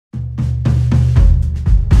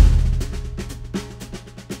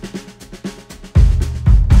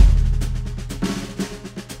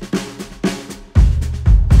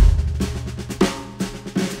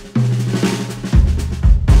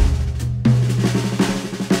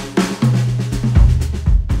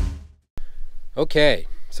Okay,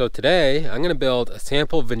 so today I'm going to build a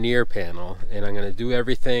sample veneer panel, and I'm going to do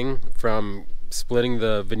everything from splitting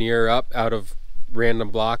the veneer up out of random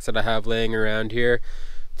blocks that I have laying around here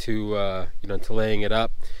to to laying it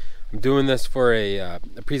up. I'm doing this for a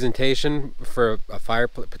presentation for a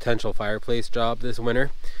potential fireplace job this winter,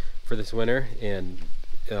 and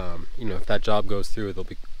if that job goes through, there'll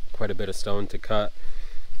be quite a bit of stone to cut.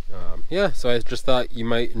 Yeah, so I just thought you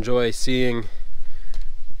might enjoy seeing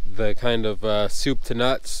the kind of soup to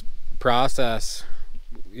nuts process,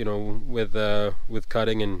 with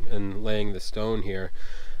cutting and laying the stone here.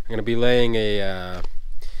 I'm going to be laying an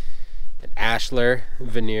ashlar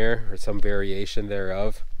veneer or some variation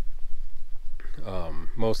thereof.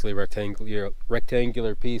 Mostly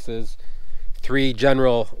rectangular pieces, 3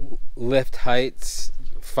 general lift heights,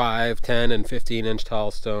 5, 10, and 15-inch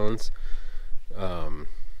tall stones.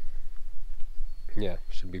 Yeah,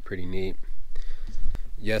 should be pretty neat.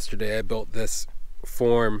 Yesterday I built this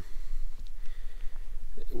form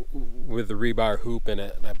with the rebar hoop in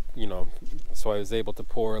it, and so I was able to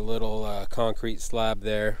pour a little concrete slab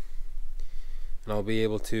there, and I'll be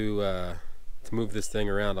able to move this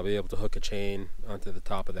thing around. I'll be able to hook a chain onto the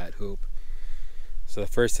top of that hoop. So the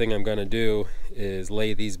first thing I'm going to do is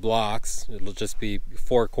lay these blocks. It'll just be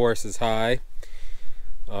 4 courses high.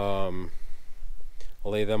 I'll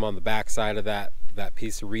lay them on the back side of that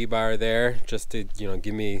piece of rebar there, just to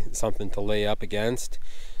give me something to lay up against,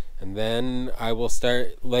 and then I will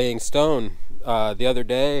start laying stone. The other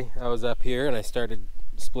day I was up here and I started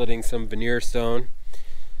splitting some veneer stone.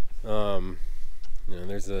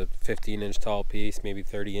 There's a 15-inch tall piece, maybe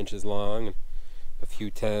 30 inches long, and a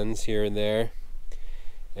few 10s here and there,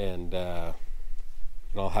 and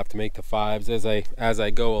I'll have to make the 5s as I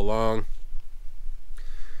go along.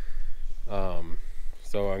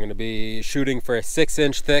 So I'm going to be shooting for a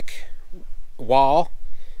 6-inch thick wall,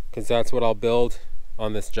 because that's what I'll build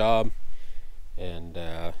on this job, and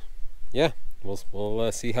yeah,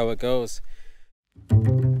 we'll see how it goes.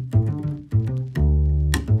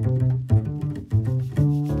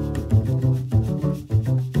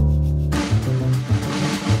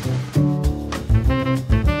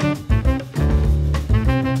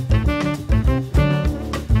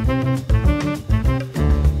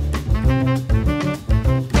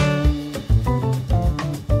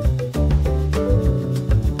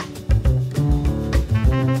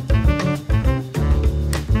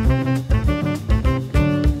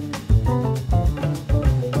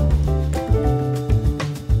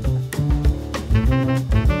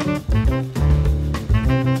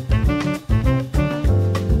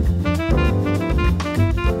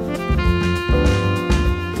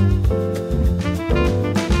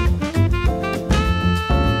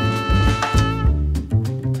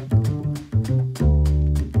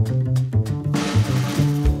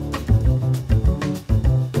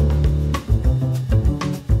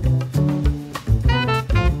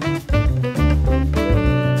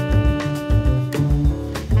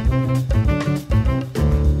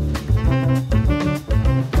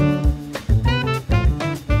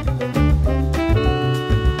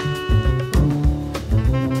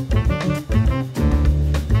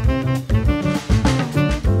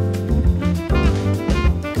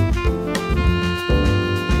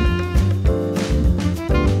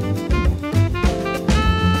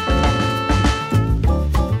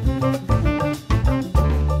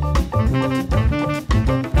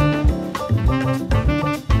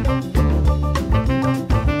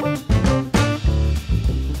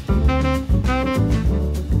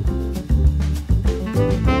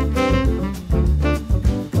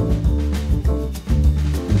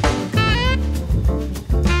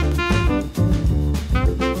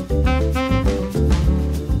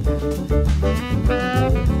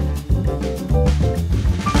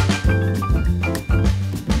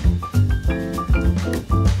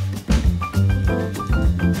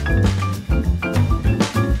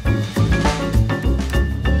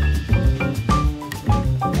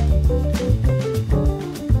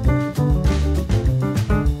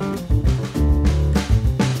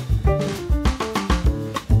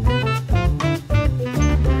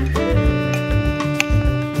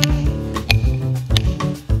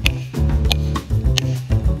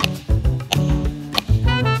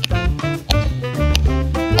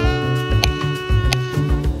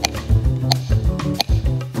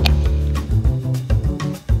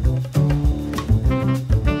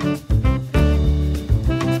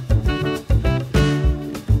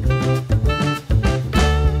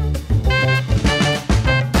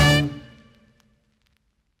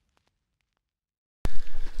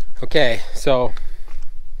 Okay, so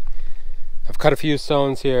I've cut a few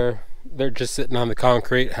stones here They're just sitting on the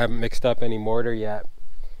concrete, haven't mixed up any mortar yet.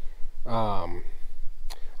 On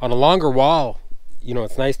a longer wall, you know,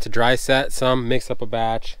 it's nice to dry set some, mix up a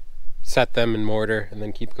batch, set them in mortar, and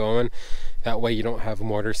then keep going. That way you don't have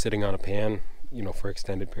mortar sitting on a pan, you know, for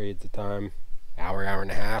extended periods of time. Hour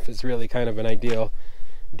and a half is really kind of an ideal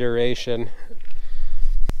duration.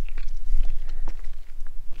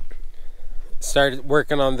 Started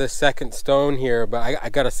working on this second stone here, but I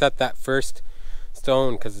gotta set that first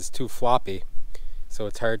stone because it's too floppy, so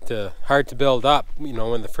it's hard to build up, you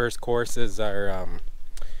know, when the first courses are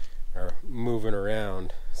moving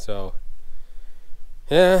around. So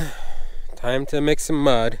yeah, time to mix some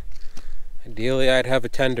mud. Ideally I'd have a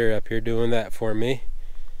tender up here doing that for me,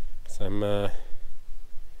 so I'm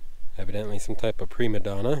evidently some type of prima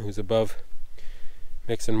donna who's above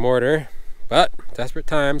mixing mortar. But desperate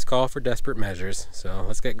times call for desperate measures, so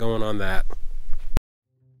let's get going on that.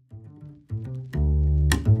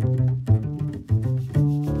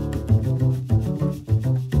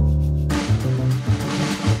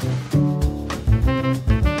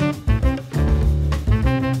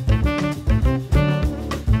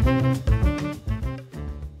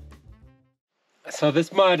 So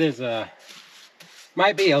this mud is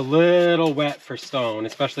might be a little wet for stone,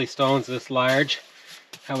 especially stones this large.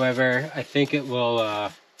 However, I think it will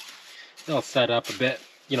it'll set up a bit,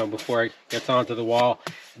 you know, before it gets onto the wall.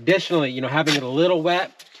 Additionally, you know, having it a little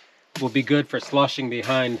wet will be good for slushing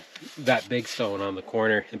behind that big stone on the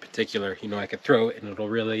corner in particular. You know, I could throw it and it'll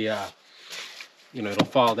really, you know, it'll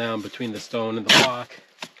fall down between the stone and the block.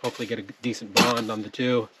 Hopefully get a decent bond on the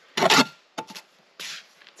two.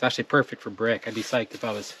 It's actually perfect for brick. I'd be psyched if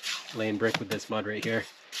I was laying brick with this mud right here.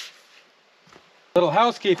 Little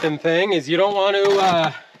housekeeping thing is you don't want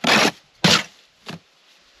to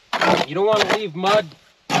leave mud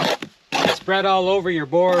spread all over your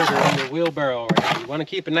board or in your wheelbarrow. You want to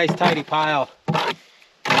keep a nice tidy pile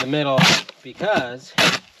in the middle, because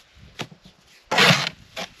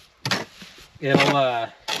it'll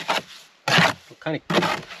kind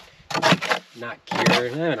of not cure,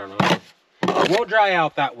 I don't know. It won't dry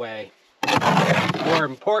out that way. More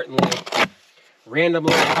importantly, random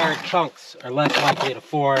little hard chunks are less likely to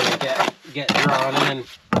form and get drawn in.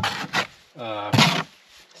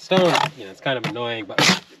 Stone, you know, it's kind of annoying, but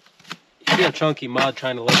if you have chunky mud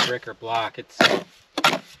trying to lay brick or block, it's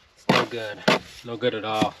no good. No good at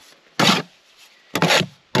all.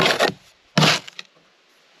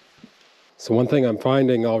 So one thing I'm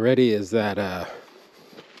finding already is that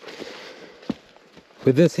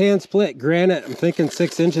with this hand split granite, I'm thinking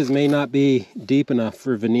 6 inches may not be deep enough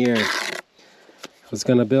for veneer. I was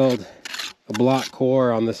going to build a block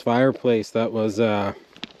core on this fireplace that was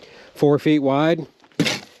 4 feet wide,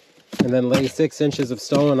 and then lay 6 inches of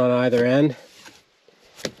stone on either end,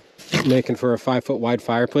 making for a 5 foot wide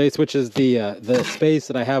fireplace, which is the space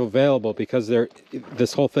that I have available, because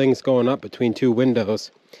this whole thing's going up between 2 windows.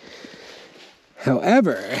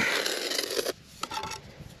 However,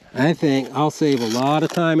 I think I'll save a lot of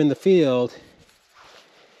time in the field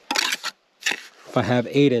if I have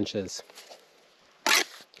 8 inches.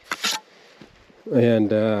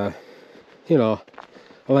 And, you know,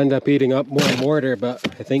 I'll end up eating up more mortar, but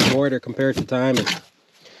I think mortar compared to time is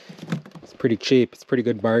pretty cheap. It's a pretty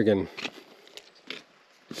good bargain.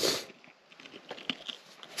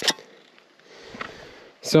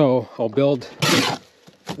 So I'll build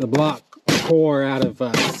the block core out of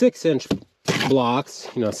 6 inch blocks,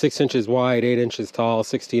 you know, 6 inches wide, 8 inches tall,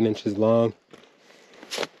 16 inches long.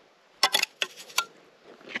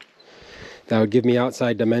 That would give me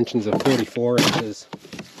outside dimensions of 44 inches.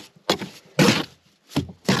 I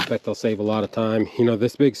expect I'll save a lot of time. You know,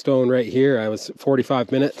 this big stone right here, I was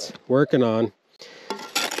 45 minutes working on.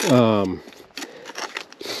 And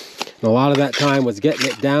a lot of that time was getting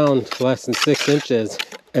it down to less than 6 inches.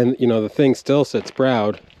 And, you know, the thing still sits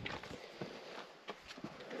proud.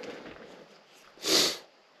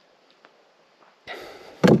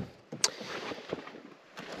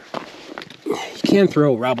 You can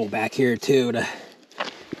throw rubble back here too to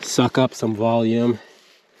suck up some volume.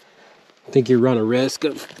 I think you run a risk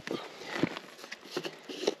of,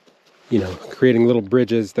 you know, creating little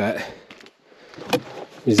bridges that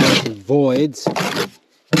result in voids.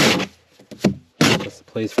 That's the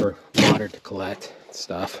place for water to collect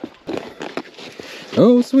stuff.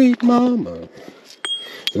 Oh, sweet mama,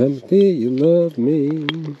 let me feel you love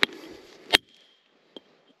me.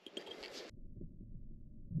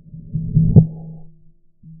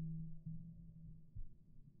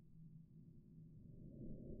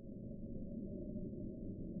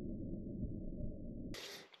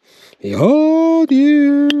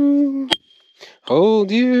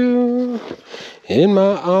 Hold you In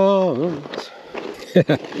my arms.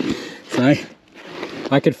 So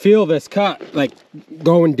I could feel this cut like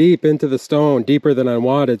going deep into the stone, deeper than I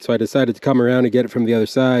wanted, so I decided to come around and get it from the other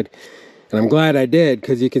side. And I'm glad I did,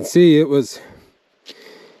 because you can see it was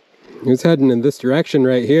heading in this direction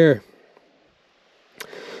right here.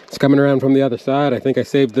 It's coming around from the other side. I think I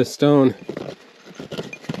saved this stone.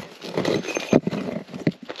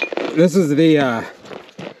 This is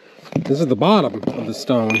the bottom of the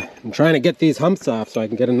stone. I'm trying to get these humps off so I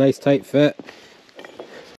can get a nice tight fit.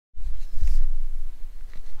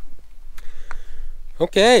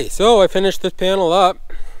 Okay, so I finished this panel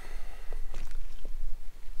up.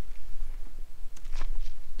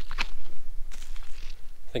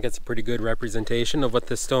 I think it's a pretty good representation of what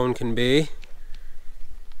this stone can be.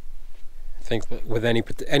 I think with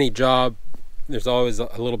any job, there's always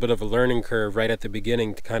a little bit of a learning curve right at the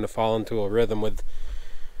beginning to kind of fall into a rhythm with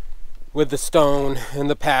the stone and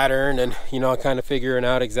the pattern, and you know, kind of figuring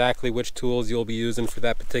out exactly which tools you'll be using for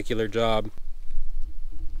that particular job.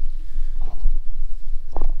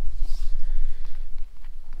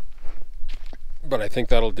 But I think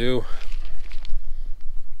that'll do.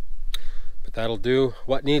 But that'll do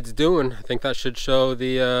what needs doing. I think that should show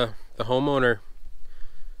the homeowner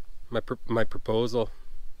my proposal.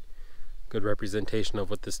 Good representation of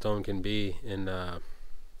what the stone can be in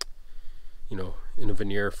you know, in a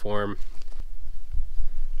veneer form.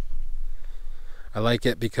 I like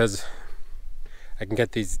it because I can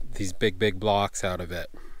get these big blocks out of it.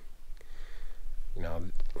 You know,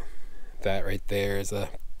 that right there is a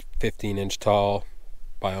 15-inch tall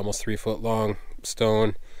by almost 3 foot long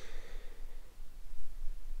stone,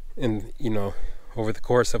 and you know, over the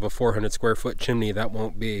course of a 400 square foot chimney, that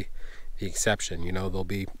won't be the exception. You know, there'll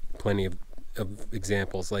be plenty of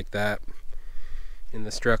examples like that in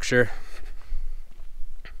the structure.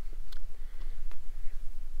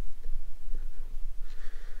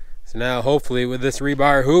 So now hopefully with this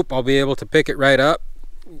rebar hoop I'll be able to pick it right up,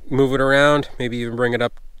 move it around, maybe even bring it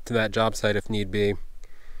up to that job site if need be.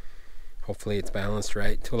 Hopefully it's balanced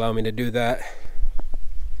right to allow me to do that.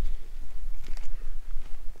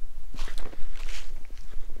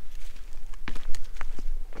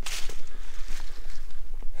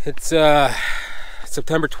 It's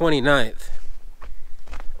September 29th.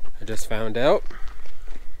 I just found out.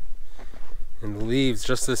 And the leaves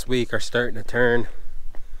just this week are starting to turn.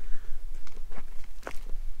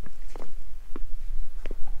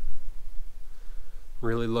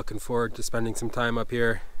 Really looking forward to spending some time up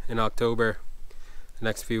here in October, the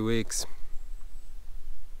next few weeks.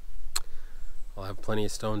 I'll have plenty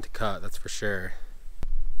of stone to cut, that's for sure.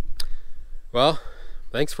 Well,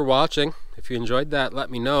 thanks for watching. If you enjoyed that, let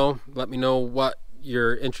me know. Let me know what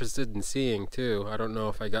you're interested in seeing too. I don't know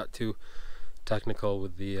if I got too technical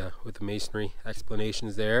with the masonry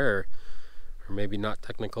explanations there, or maybe not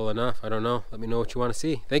technical enough. I don't know. Let me know what you want to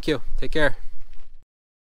see. Thank you. Take care.